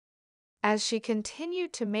As she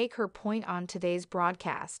continued to make her point on today's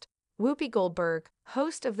broadcast, Whoopi Goldberg,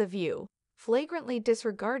 host of The View, flagrantly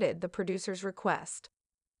disregarded the producer's request.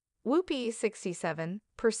 Whoopi, 67,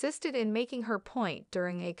 persisted in making her point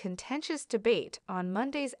during a contentious debate on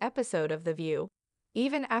Monday's episode of The View,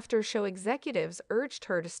 even after show executives urged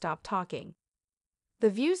her to stop talking.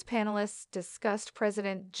 The View's panelists discussed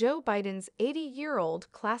President Joe Biden's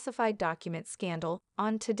 80-year-old classified document scandal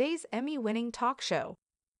on today's Emmy-winning talk show.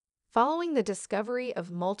 Following the discovery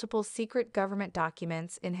of multiple secret government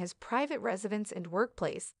documents in his private residence and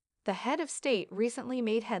workplace, the head of state recently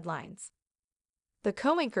made headlines. The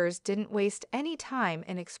co-anchors didn't waste any time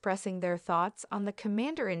in expressing their thoughts on the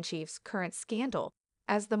commander-in-chief's current scandal,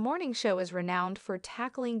 as the morning show is renowned for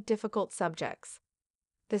tackling difficult subjects.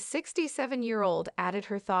 The 67-year-old added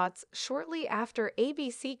her thoughts shortly after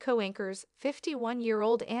ABC co-anchors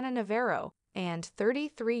 51-year-old Anna Navarro and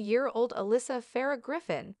 33-year-old Alyssa Farah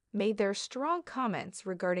Griffin made their strong comments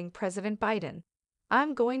regarding President Biden.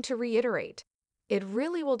 "I'm going to reiterate, it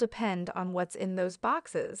really will depend on what's in those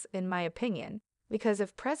boxes, in my opinion, because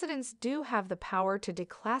if presidents do have the power to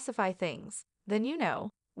declassify things, then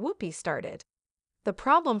Whoopi started. The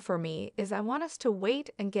problem for me is I want us to wait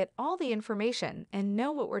and get all the information and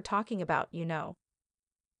know what we're talking about.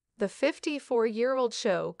 The 54-year-old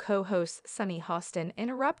show co-host Sunny Hostin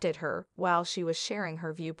interrupted her while she was sharing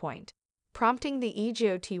her viewpoint, prompting the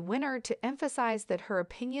EGOT winner to emphasize that her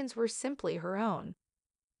opinions were simply her own.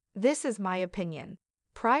 "This is my opinion."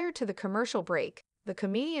 Prior to the commercial break, the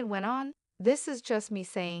comedian went on, "This is just me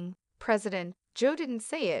saying, President Joe didn't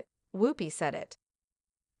say it, Whoopi said it."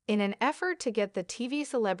 In an effort to get the TV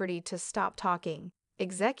celebrity to stop talking,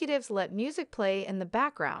 executives let music play in the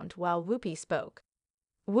background while Whoopi spoke.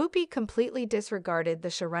 Whoopi completely disregarded the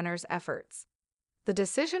showrunner's efforts. The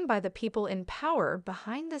decision by the people in power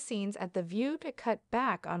behind the scenes at The View to cut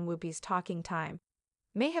back on Whoopi's talking time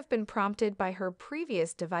may have been prompted by her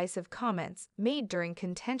previous divisive comments made during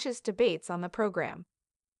contentious debates on the program.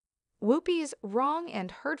 Whoopi's wrong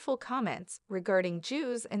and hurtful comments regarding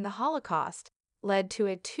Jews in the Holocaust led to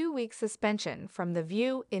a 2-week suspension from The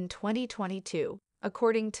View in 2022,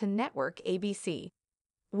 according to network ABC.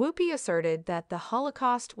 Whoopi asserted that the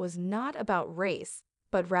Holocaust was not about race,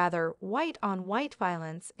 but rather white-on-white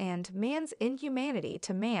violence and man's inhumanity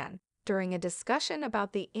to man during a discussion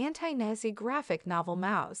about the anti-Nazi graphic novel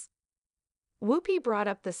Maus. Whoopi brought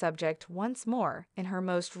up the subject once more in her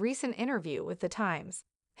most recent interview with The Times,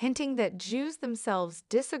 hinting that Jews themselves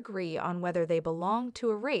disagree on whether they belong to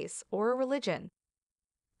a race or a religion.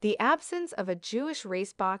 "The absence of a Jewish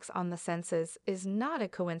race box on the census is not a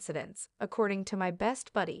coincidence, according to my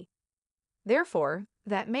best buddy. Therefore,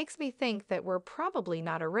 that makes me think that we're probably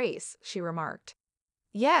not a race," she remarked.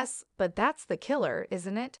 "Yes, but that's the killer,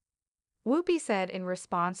 isn't it?" Whoopi said in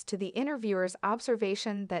response to the interviewer's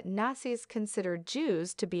observation that Nazis considered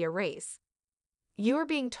Jews to be a race. "You are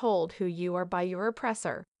being told who you are by your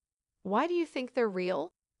oppressor. Why do you think they're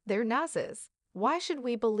real? They're Nazis. Why should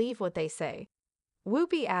we believe what they say?"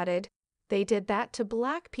 Whoopi added, "They did that to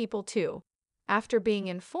black people too," after being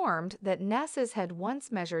informed that Nazis had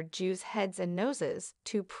once measured Jews' heads and noses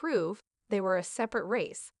to prove they were a separate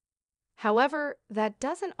race. However, that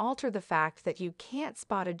doesn't alter the fact that you can't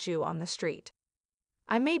spot a Jew on the street.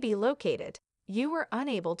 "I may be located. You were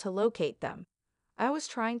unable to locate them. I was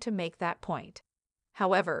trying to make that point.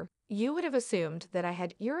 However, you would have assumed that I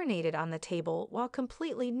had urinated on the table while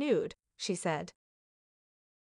completely nude," she said.